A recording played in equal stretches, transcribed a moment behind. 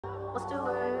What's the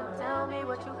word? Tell me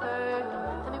what you heard.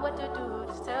 Tell me what to do,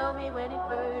 just tell me when it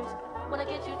hurts. When I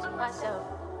get you to myself,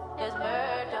 there's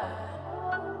murder.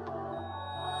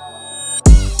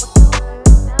 What's the word?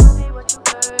 Tell me what you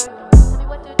heard. Tell me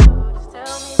what to do, just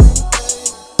tell me when it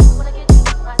hurts. When I get you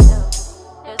to myself,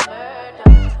 there's murder.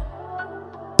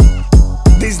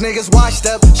 These niggas washed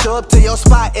up, show up to your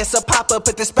spot, it's a pop-up,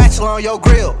 put the spatula on your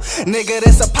grill. Nigga,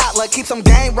 this a potluck, keep some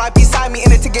game right beside me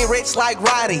in it to get rich like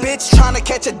Roddy. Bitch tryna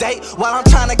catch a date while I'm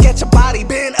tryna catch a body.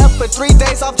 Been up for 3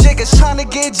 days off jiggers, tryna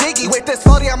get jiggy. With this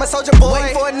 40, I'm a soldier boy,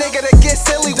 wait for a nigga to get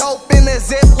silly. Dope in the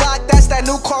Ziploc, that's that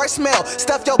new car smell.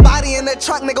 Stuff your body in the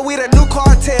trunk, nigga, we the new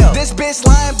cartel. This bitch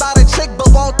lying about a chick, but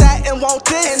want that and want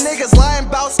this. And niggas lying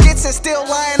about skits and still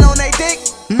lying on they dick.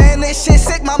 Man, this shit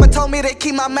sick, mama told me to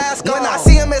keep my mask on. When I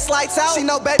see him, it's lights out, she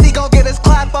know baby gon' get his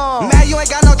clap on. Now you ain't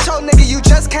got no choke, nigga, you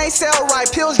just can't sell right.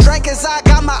 Pills drank as I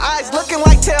got my eyes looking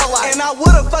like tail lights. And I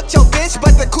would've fucked your bitch,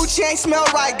 but the coochie ain't smell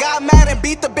right. Got mad and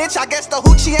beat the bitch, I guess the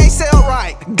hoochie ain't sell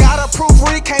right. Gotta prove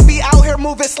Reed can't be out here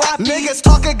moving sloppy. Niggas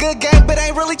talk a good game, but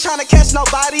ain't really tryna catch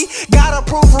nobody. Gotta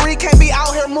prove Reed can't be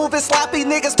out here moving sloppy.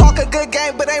 Niggas talk a good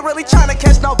game, but ain't really tryna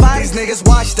catch nobody. These niggas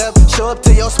washed up, show up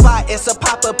to your spot, it's a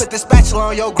pop-up, put the spatula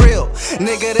on your grill.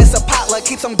 Nigga, this a potluck,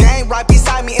 keep some game right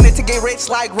beside me in it to get rich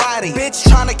like Roddy. Bitch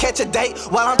tryna catch a date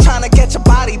while I'm tryna catch a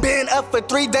body. Been up for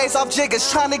 3 days off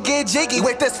jiggers, tryna get jiggy.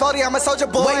 With this 40, I'm a soldier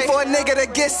boy, wait for a nigga to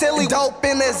get silly. Dope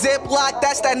in the Ziploc,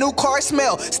 that's that new car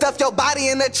smell. Stuff your body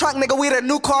in the trunk, nigga, we the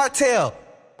new cartel.